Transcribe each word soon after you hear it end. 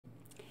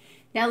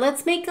Now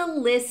let's make a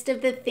list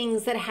of the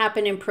things that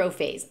happen in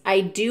prophase.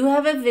 I do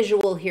have a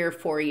visual here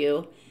for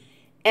you.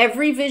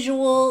 Every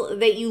visual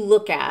that you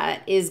look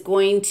at is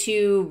going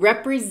to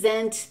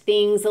represent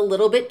things a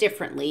little bit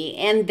differently,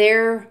 and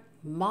they're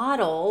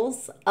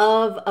models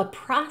of a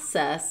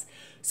process,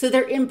 so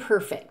they're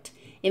imperfect.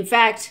 In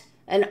fact,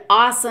 an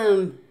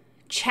awesome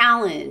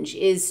challenge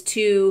is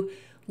to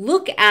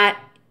look at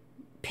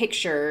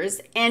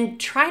pictures and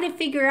try to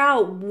figure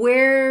out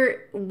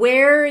where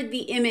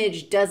the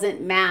image doesn't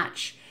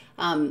match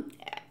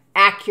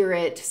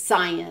accurate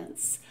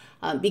science,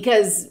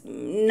 because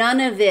none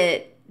of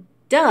it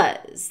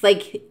does.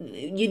 Like,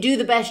 you do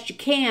the best you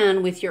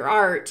can with your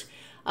art,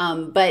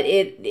 but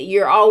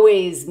you're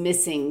always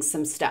missing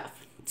some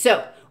stuff.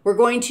 So we're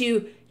going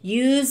to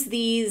use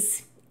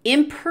these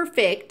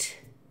imperfect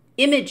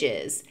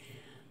images.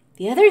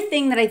 The other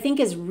thing that I think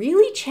is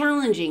really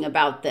challenging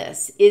about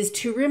this is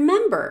to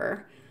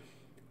remember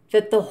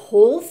that the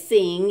whole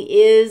thing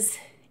is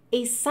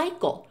a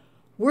cycle.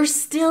 We're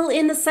still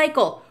in the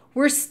cycle.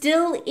 We're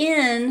still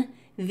in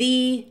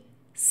the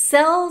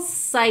cell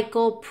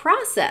cycle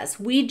process.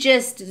 We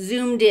just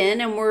zoomed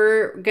in and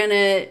we're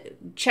gonna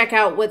check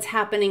out what's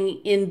happening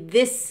in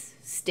this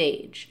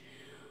stage.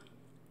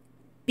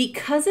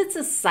 Because it's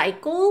a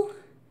cycle,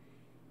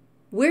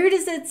 where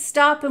does it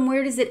stop and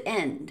where does it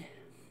end?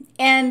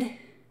 And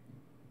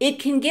it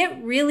can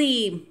get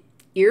really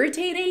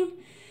irritating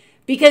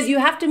because you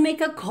have to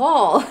make a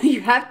call.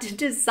 You have to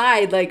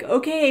decide, like,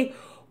 okay,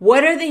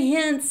 what are the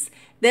hints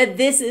that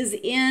this is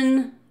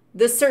in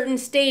the certain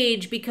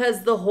stage?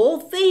 Because the whole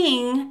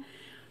thing,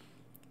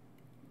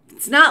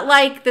 it's not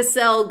like the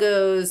cell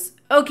goes,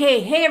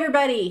 okay, hey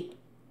everybody,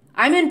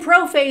 I'm in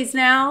prophase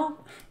now.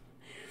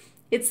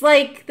 It's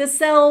like the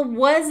cell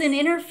was in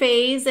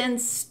interphase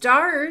and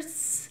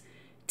starts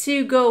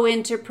to go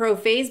into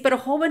prophase, but a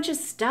whole bunch of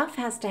stuff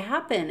has to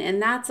happen,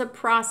 and that's a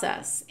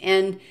process.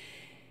 And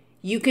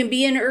you can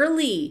be in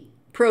early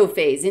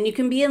prophase and you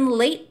can be in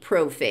late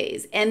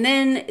prophase. And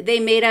then they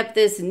made up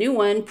this new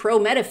one,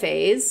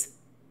 prometaphase,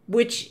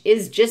 which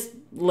is just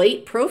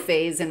late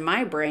prophase in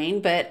my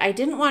brain, but I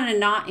didn't want to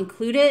not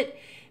include it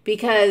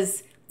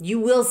because you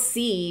will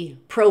see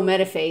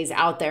prometaphase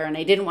out there, and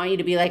I didn't want you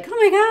to be like, oh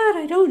my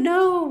God, I don't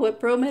know what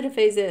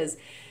prometaphase is.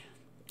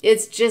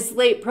 It's just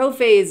late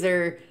prophase,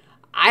 or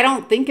I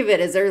don't think of it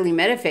as early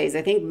metaphase.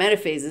 I think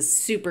metaphase is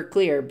super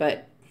clear,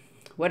 but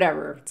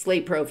whatever, it's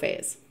late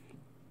prophase.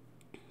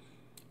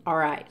 All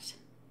right.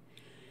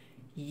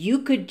 You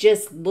could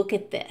just look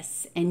at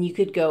this and you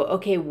could go,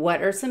 okay,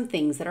 what are some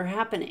things that are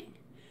happening?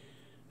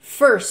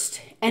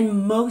 First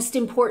and most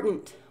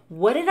important,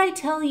 what did I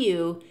tell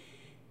you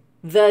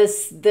the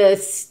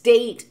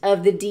state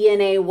of the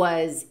DNA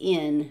was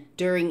in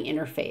during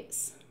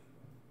interphase?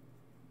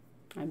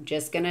 I'm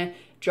just going to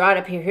draw it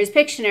up here. Here's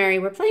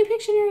Pictionary. We're playing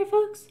Pictionary,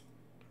 folks.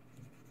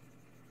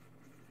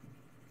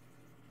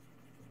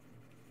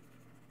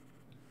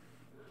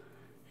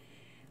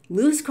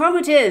 Loose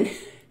chromatin.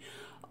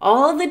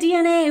 All the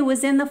DNA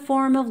was in the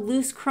form of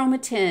loose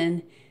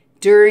chromatin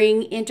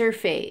during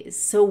interphase.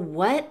 So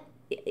what,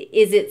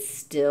 is it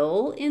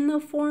still in the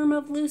form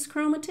of loose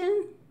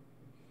chromatin?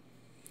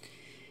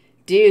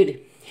 Dude,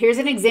 here's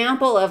an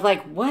example of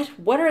like, what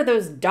are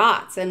those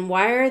dots and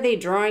why are they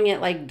drawing it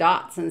like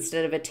dots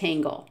instead of a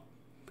tangle?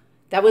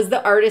 That was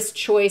the artist's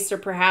choice, or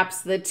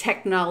perhaps the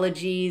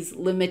technology's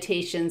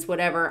limitations,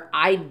 whatever.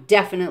 I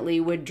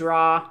definitely would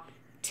draw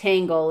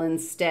tangle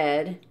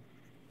instead.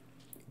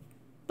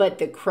 But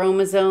the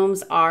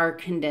chromosomes are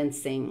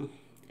condensing.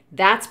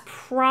 That's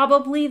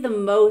probably the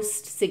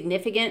most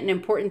significant and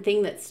important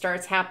thing that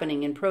starts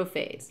happening in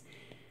prophase.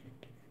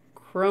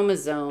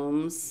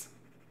 Chromosomes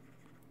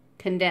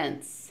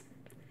condense.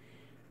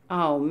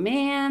 Oh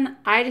man,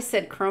 I just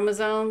said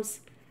chromosomes.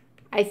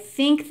 I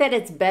think that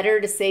it's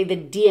better to say the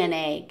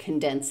DNA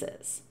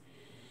condenses.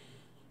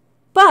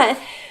 But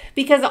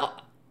because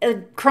a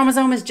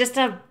chromosome is just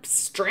a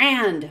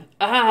strand,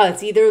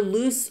 it's either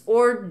loose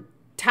or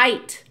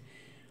tight,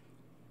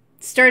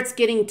 starts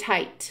getting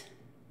tight.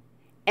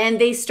 And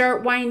they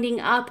start winding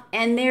up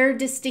and they're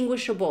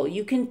distinguishable.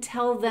 You can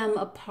tell them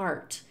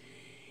apart.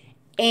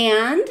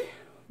 And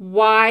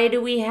why do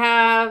we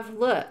have,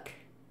 look,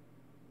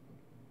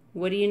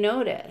 what do you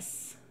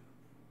notice?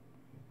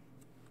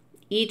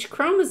 Each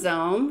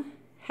chromosome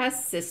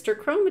has sister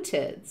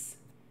chromatids.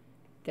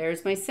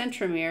 There's my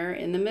centromere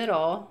in the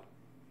middle.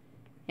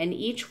 And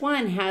each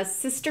one has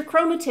sister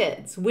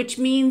chromatids, which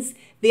means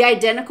the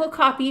identical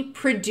copy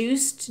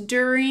produced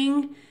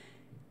during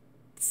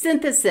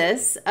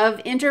synthesis of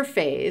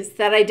interphase,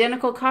 that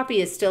identical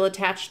copy is still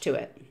attached to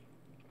it.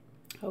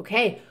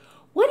 Okay,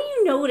 what do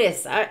you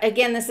notice?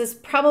 Again, this is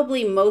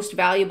probably most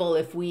valuable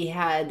if we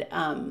had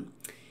a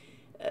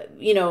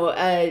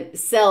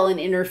cell and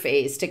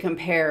interphase to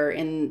compare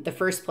in the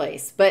first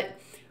place. But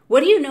what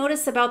do you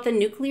notice about the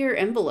nuclear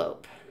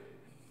envelope?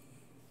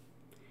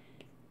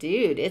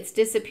 Dude, it's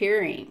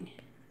disappearing.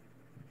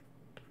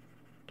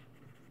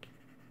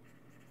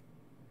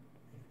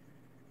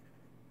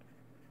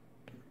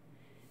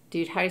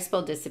 Dude, how do you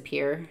spell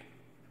disappear?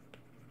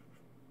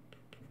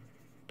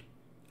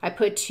 I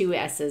put 2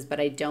 S's, but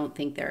I don't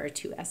think there are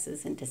 2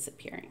 S's in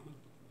disappearing.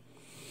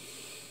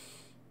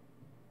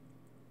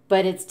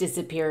 But it's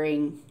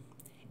disappearing.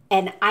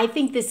 And I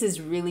think this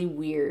is really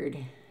weird.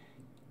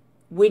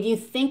 When you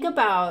think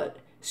about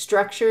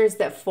structures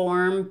that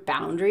form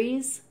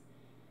boundaries,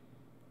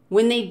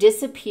 when they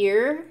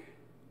disappear,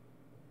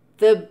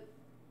 the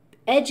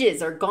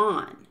edges are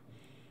gone.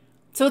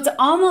 So it's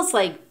almost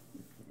like,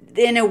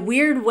 in a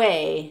weird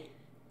way,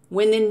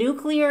 when the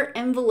nuclear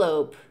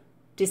envelope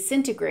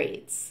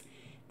disintegrates,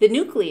 the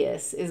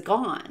nucleus is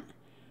gone.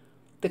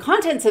 The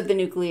contents of the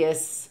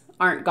nucleus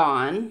aren't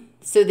gone.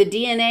 So the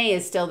DNA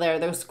is still there.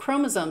 Those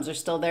chromosomes are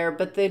still there,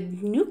 but the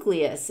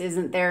nucleus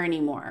isn't there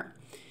anymore.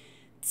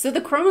 So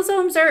the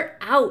chromosomes are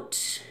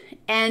out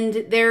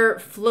and they're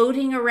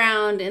floating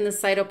around in the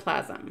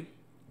cytoplasm.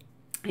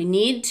 I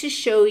need to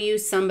show you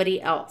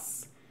somebody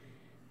else.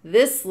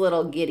 This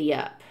little giddy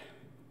up.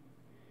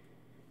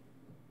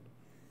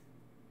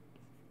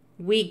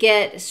 We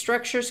get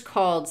structures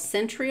called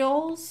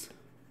centrioles.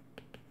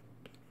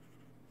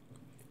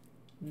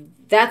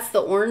 That's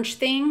the orange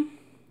thing.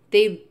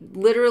 They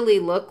literally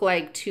look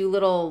like 2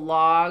 little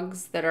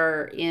logs that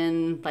are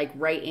in like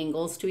right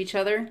angles to each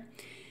other.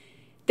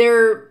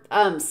 They're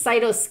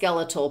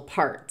cytoskeletal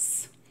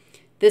parts.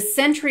 The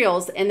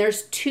centrioles, and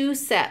there's 2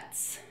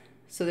 sets.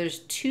 So there's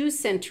 2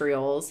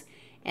 centrioles,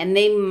 and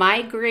they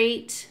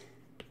migrate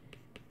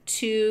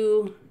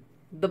to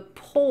the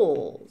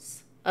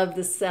poles of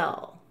the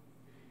cell.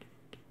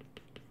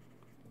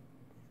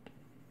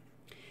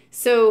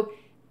 So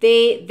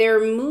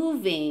they're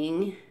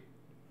moving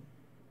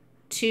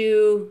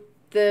to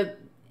the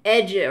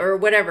edge or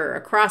whatever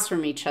across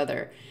from each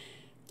other,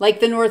 like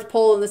the North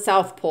Pole and the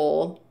South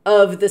Pole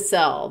of the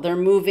cell. They're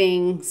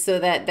moving so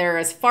that they're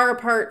as far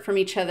apart from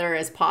each other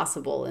as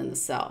possible in the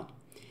cell.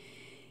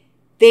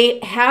 They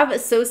have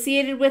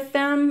associated with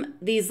them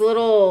these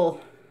what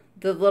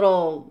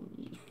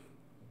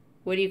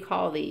do you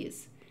call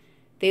these?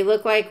 They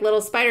look like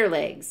little spider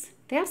legs.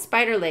 They have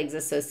spider legs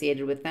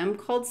associated with them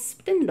called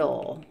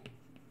spindle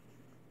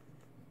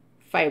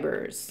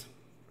fibers.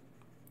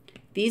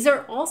 These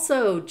are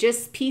also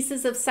just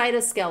pieces of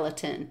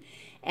cytoskeleton,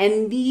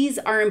 and these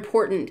are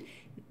important.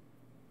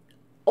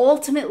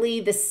 Ultimately,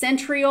 the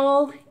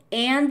centriole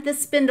and the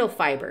spindle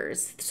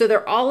fibers, so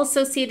they're all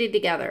associated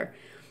together.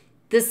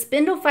 The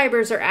spindle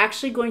fibers are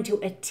actually going to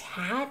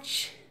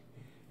attach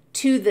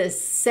to the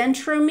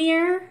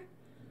centromere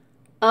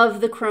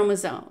of the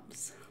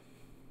chromosomes.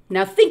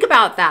 Now think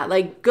about that.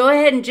 Like, go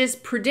ahead and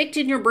just predict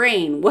in your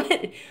brain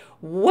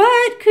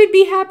what could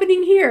be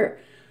happening here.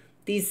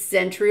 These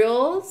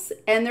centrioles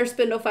and their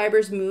spindle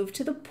fibers move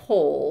to the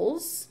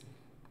poles,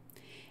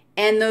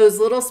 and those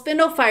little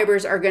spindle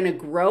fibers are going to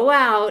grow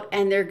out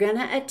and they're going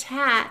to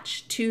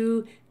attach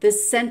to the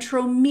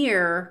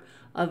centromere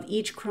of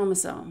each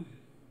chromosome.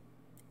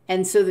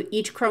 And so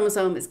each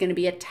chromosome is going to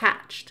be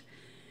attached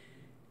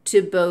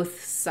to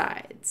both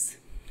sides.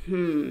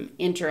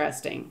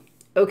 Interesting.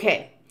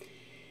 Okay.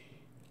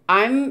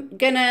 I'm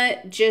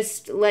gonna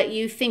just let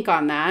you think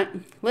on that.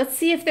 Let's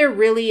see if there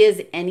really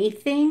is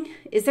anything.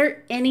 Is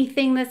there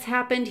anything that's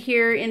happened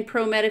here in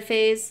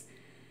prometaphase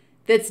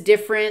that's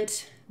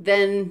different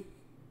than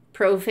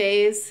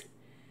prophase?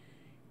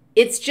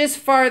 It's just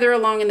farther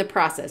along in the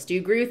process. Do you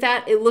agree with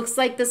that? It looks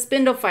like the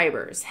spindle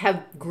fibers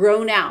have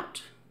grown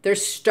out. They're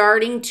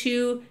starting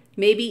to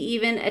maybe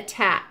even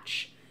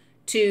attach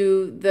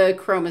to the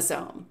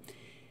chromosome.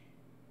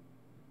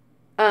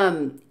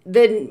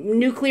 The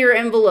nuclear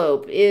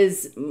envelope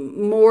is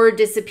more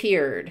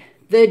disappeared.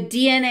 The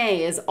DNA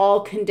is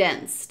all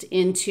condensed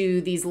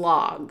into these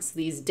logs,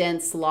 these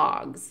dense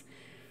logs.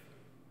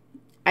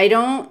 I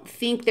don't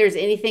think there's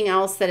anything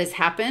else that has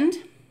happened,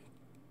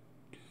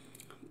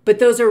 but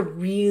those are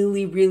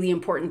really, really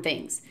important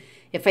things.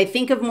 If I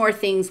think of more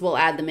things, we'll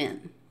add them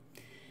in.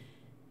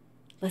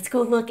 Let's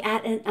go look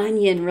at an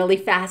onion really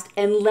fast,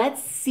 and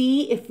let's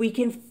see if we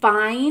can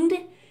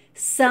find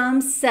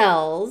some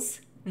cells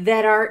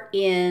that are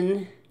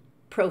in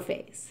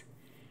prophase.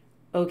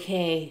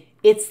 Okay,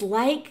 it's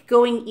like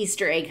going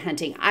Easter egg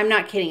hunting. I'm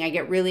not kidding. I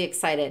get really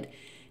excited.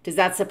 Does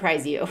that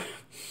surprise you?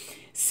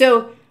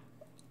 So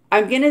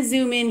I'm going to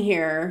zoom in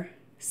here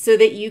so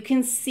that you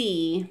can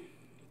see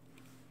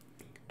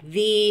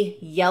the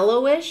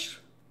yellowish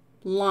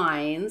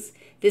lines.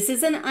 This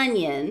is an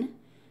onion.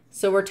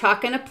 So we're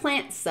talking a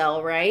plant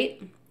cell,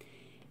 right?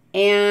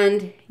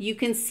 And you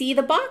can see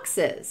the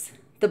boxes.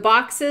 The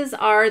boxes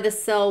are the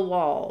cell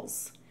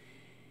walls.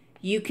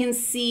 You can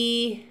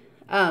see,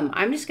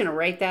 I'm just going to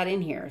write that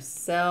in here,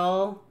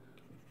 cell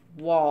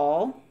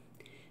wall.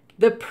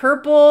 The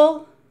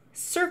purple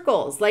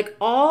circles, like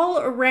all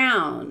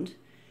around,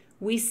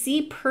 we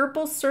see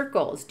purple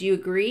circles. Do you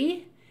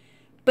agree?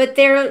 But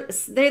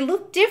they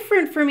look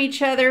different from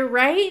each other,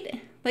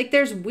 right? Like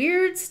there's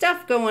weird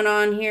stuff going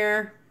on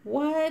here.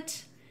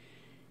 What?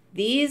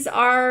 These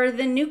are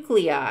the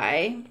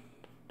nuclei.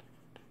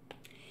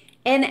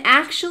 And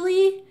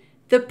actually,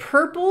 the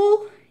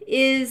purple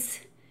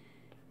is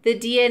the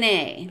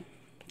DNA.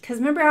 Because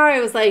remember how I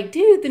was like,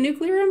 dude, the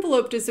nuclear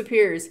envelope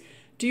disappears.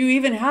 Do you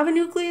even have a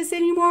nucleus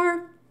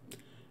anymore?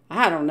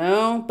 I don't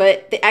know,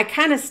 but I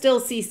kind of still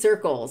see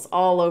circles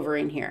all over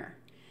in here.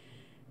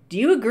 Do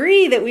you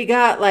agree that we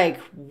got like,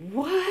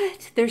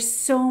 what? There's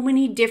so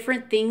many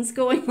different things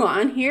going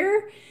on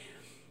here.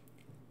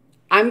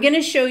 I'm going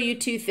to show you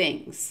two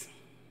things.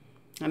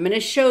 I'm going to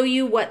show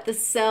you what the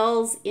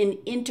cells in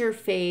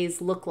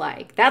interphase look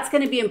like. That's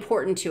going to be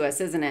important to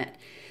us, isn't it?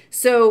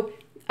 So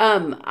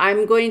I'm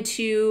going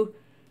to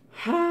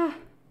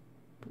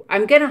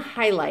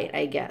highlight,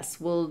 I guess.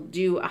 We'll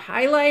do a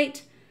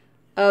highlight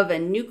of a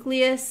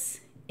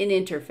nucleus in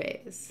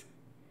interphase.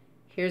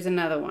 Here's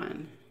another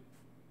one.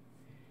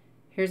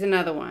 Here's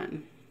another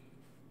one.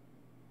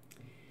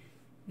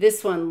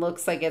 This one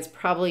looks like it's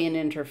probably an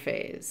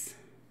interphase.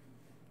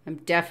 I'm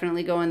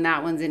definitely going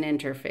that one's an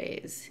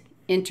interphase.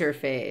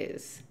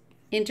 Interphase.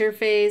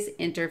 Interphase,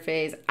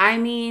 interphase. I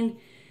mean,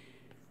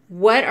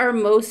 what are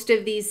most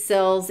of these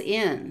cells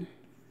in?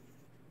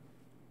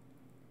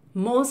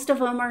 Most of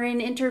them are in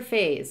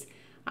interphase.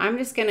 I'm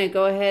just going to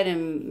go ahead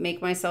and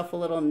make myself a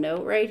little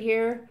note right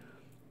here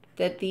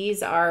that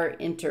these are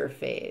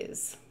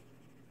interphase.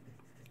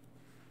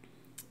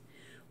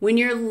 When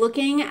you're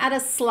looking at a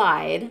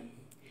slide,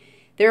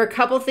 there are a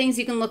couple things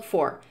you can look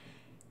for.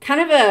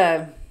 Kind of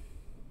a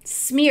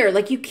smear,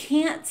 like you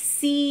can't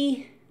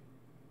see,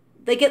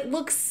 like it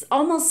looks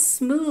almost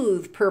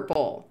smooth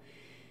purple.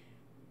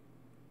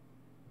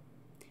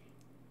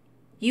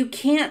 You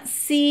can't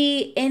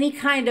see any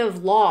kind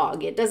of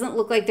log. It doesn't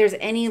look like there's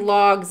any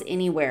logs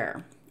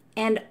anywhere.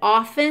 And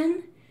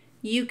often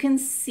you can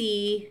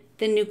see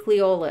the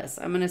nucleolus.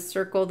 I'm going to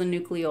circle the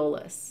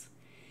nucleolus.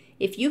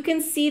 If you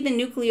can see the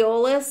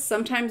nucleolus,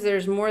 sometimes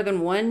there's more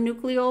than one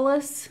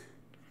nucleolus.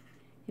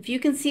 If you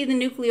can see the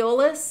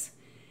nucleolus,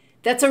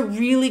 that's a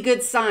really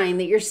good sign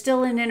that you're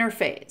still in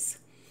interphase.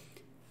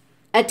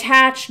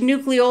 Attach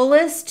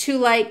nucleolus to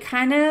like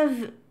kind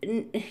of,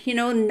 you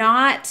know,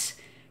 not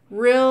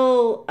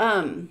real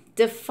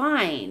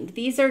defined.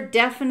 These are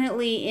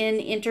definitely in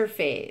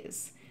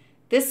interphase.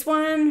 This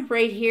one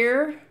right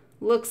here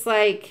looks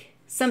like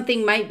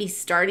something might be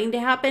starting to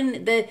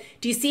happen. Do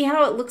you see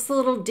how it looks a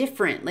little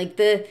different? Like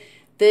the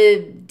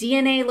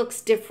DNA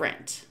looks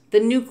different. The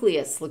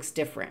nucleus looks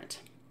different.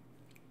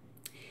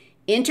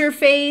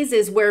 Interphase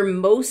is where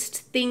most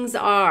things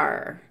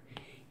are.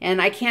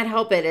 And I can't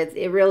help it.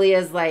 It really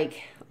is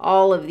like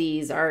all of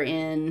these are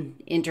in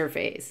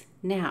interphase.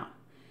 Now,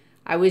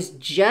 I was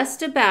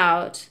just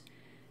about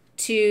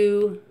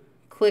to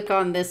click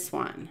on this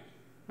one.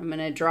 I'm going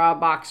to draw a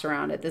box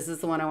around it. This is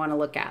the one I want to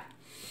look at.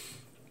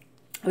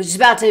 I was just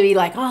about to be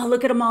like, oh,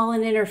 look at them all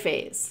in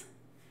interphase.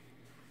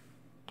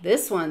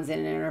 This one's in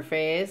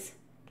interphase.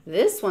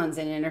 This one's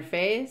in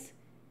interphase.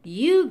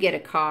 You get a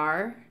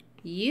car.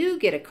 You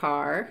get a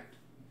car.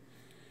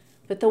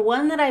 But the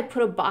one that I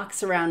put a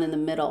box around in the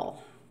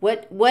middle,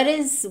 what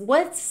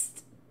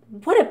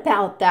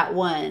about that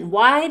one?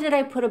 Why did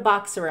I put a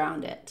box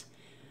around it?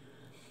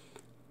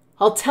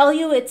 I'll tell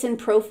you it's in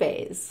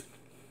prophase.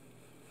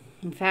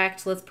 In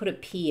fact, let's put a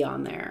P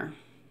on there.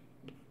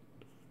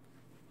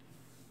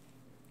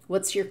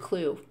 What's your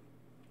clue?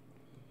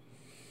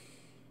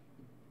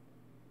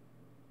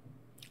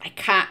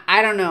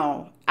 I don't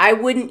know. I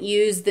wouldn't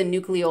use the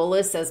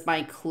nucleolus as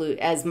my clue,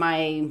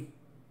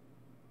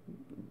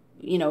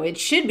 it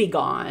should be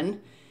gone.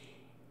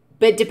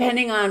 But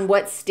depending on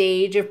what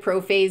stage of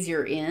prophase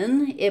you're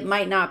in, it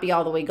might not be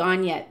all the way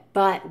gone yet.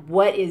 But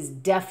what is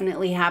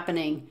definitely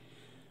happening?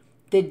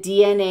 The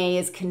DNA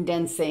is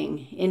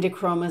condensing into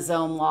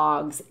chromosome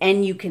logs.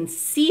 And you can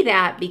see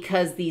that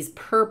because these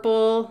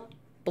purple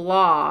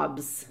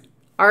blobs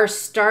are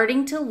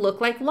starting to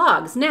look like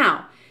logs.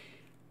 Now,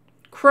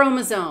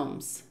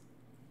 chromosomes.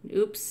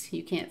 Oops,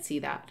 you can't see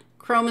that.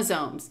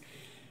 Chromosomes.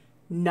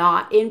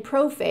 Not in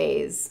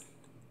prophase,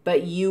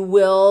 but you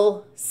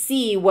will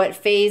see what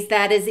phase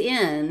that is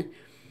in.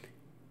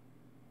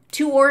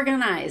 Too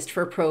organized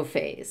for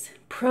prophase.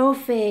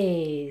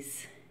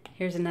 Prophase.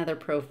 Here's another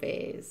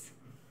prophase.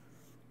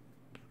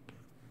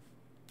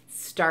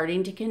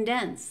 Starting to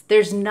condense.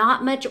 There's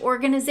not much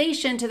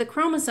organization to the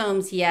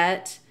chromosomes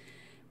yet,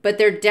 but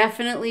they're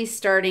definitely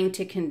starting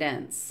to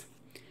condense.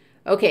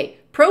 Okay,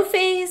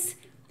 prophase.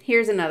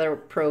 Here's another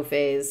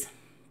prophase.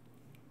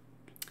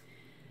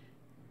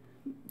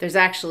 There's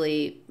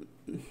actually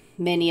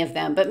many of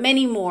them, but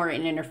many more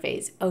in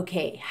interphase.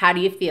 Okay, how do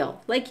you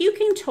feel? Like you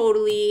can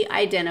totally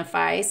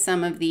identify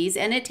some of these,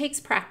 and it takes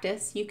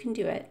practice. You can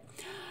do it.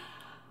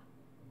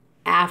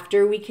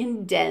 After we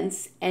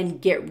condense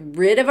and get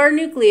rid of our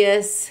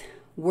nucleus,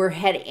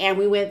 and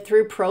we went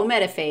through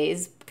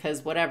prometaphase,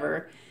 because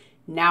whatever.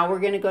 Now we're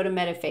going to go to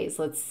metaphase.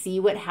 Let's see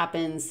what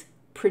happens.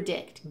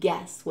 Predict,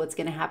 guess what's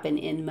going to happen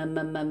in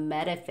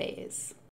metaphase.